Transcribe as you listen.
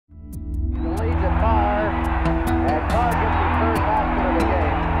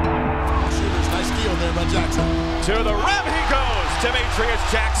To the rim he goes,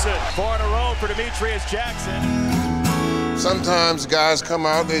 Demetrius Jackson. 4 in a row for Demetrius Jackson. Sometimes guys come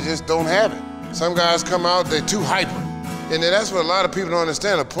out, they just don't have it. Some guys come out, they're too hyper. And that's what a lot of people don't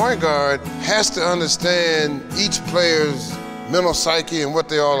understand. A point guard has to understand each player's mental psyche and what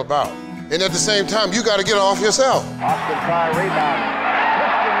they're all about. And at the same time, you got to get off yourself. Austin Carr rebounding.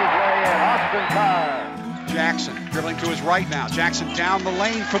 Twisting his way in, Austin Carr. Jackson dribbling to his right now. Jackson down the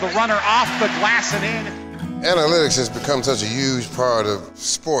lane for the runner, off the glass and in. Analytics has become such a huge part of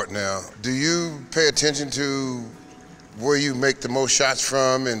sport now. Do you pay attention to where you make the most shots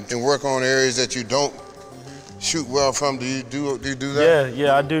from and work on areas that you don't shoot well from? Do you do that?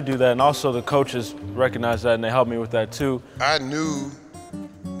 Yeah, I do that. And also the coaches recognize that and they help me with that too. I knew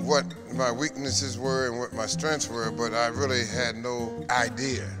what my weaknesses were and what my strengths were, but I really had no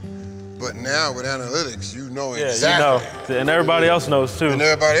idea. But now with analytics, you know exactly. You know, and everybody else knows too. And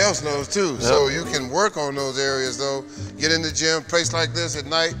everybody else knows too. Yep. So you can work on those areas though. Get in the gym, place like this at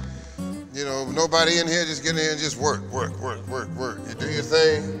night, you know, nobody in here, just get in here and just work. You do your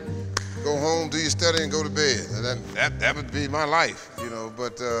thing, go home, do your study, and go to bed. And that would be my life, you know.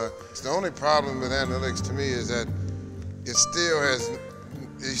 But it's the only problem with analytics to me is that it still has,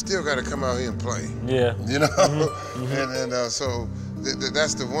 you still got to come out here and play. Yeah. You know? So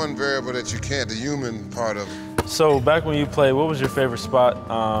that's the one variable that you can't, the human part of it. So back when you played, what was your favorite spot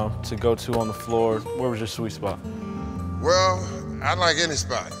to go to on the floor? Where was your sweet spot? Well, I like any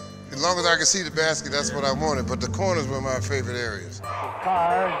spot. As long as I can see the basket, that's what I wanted. But the corners were my favorite areas.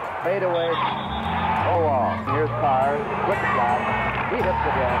 Carr, fade away, go off. Here's Carr, quick shot. He hits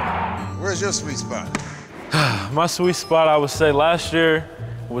again. Where's your sweet spot? My sweet spot, I would say last year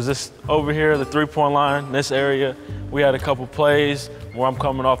was this over here, the three-point line, this area. We had a couple plays where I'm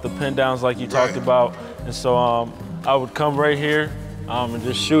coming off the pin downs like you talked about. And so I would come right here and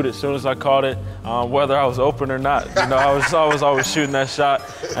just shoot it as soon as I caught it, whether I was open or not. You know, I was always shooting that shot.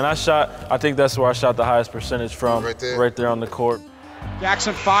 And I think that's where I shot the highest percentage from, right there on the court.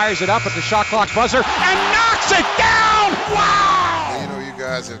 Jackson fires it up at the shot clock buzzer and knocks it down! Wow! You know, you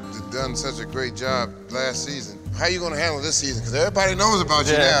guys have done such a great job last season. How are you going to handle this season? Because everybody knows about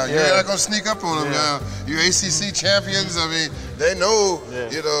you now. You're not going to sneak up on them now. You're ACC champions. I mean, they know,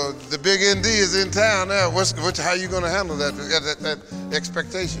 you know, the big ND is in town now. How are you going to handle that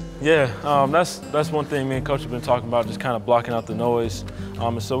expectation? Yeah, that's one thing me and Coach have been talking about, just kind of blocking out the noise.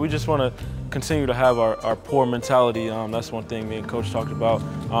 And so we just want to continue to have our poor mentality. That's one thing me and Coach talked about.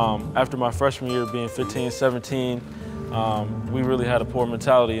 After my freshman year being 15, 17, we really had a poor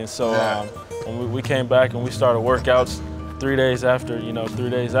mentality. And so when we came back and we started workouts 3 days after,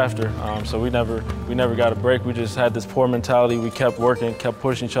 so we never got a break. We just had this poor mentality. We kept working, kept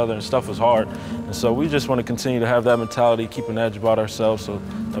pushing each other, and stuff was hard. And so we just want to continue to have that mentality, keep an edge about ourselves so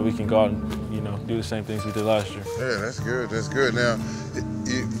that we can go out and, you know, do the same things we did last year. Yeah, that's good, that's good. Now,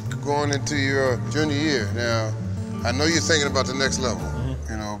 going into your junior year, now, I know you're thinking about the next level,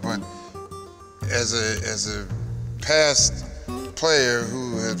 you know, but as a past player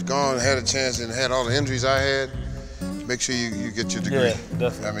who has had a chance and had all the injuries I had, make sure you get your degree. Yeah,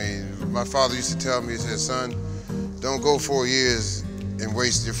 definitely. I mean, my father used to tell me, he said, son, don't go 4 years and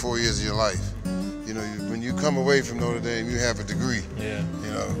waste your 4 years of your life. You know, when you come away from Notre Dame, you have a degree. Yeah.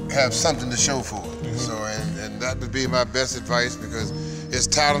 You know, have something to show for it. So, and that would be my best advice, because as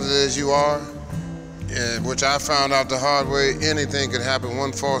talented as you are, and which I found out the hard way, anything can happen.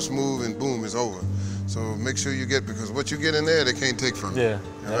 One false move and boom, it's over. So make sure you get, because what you get in there, they can't take from you. Yeah.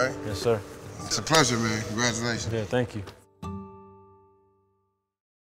 All right? Yes, sir. It's a pleasure, man. Congratulations. Yeah, thank you.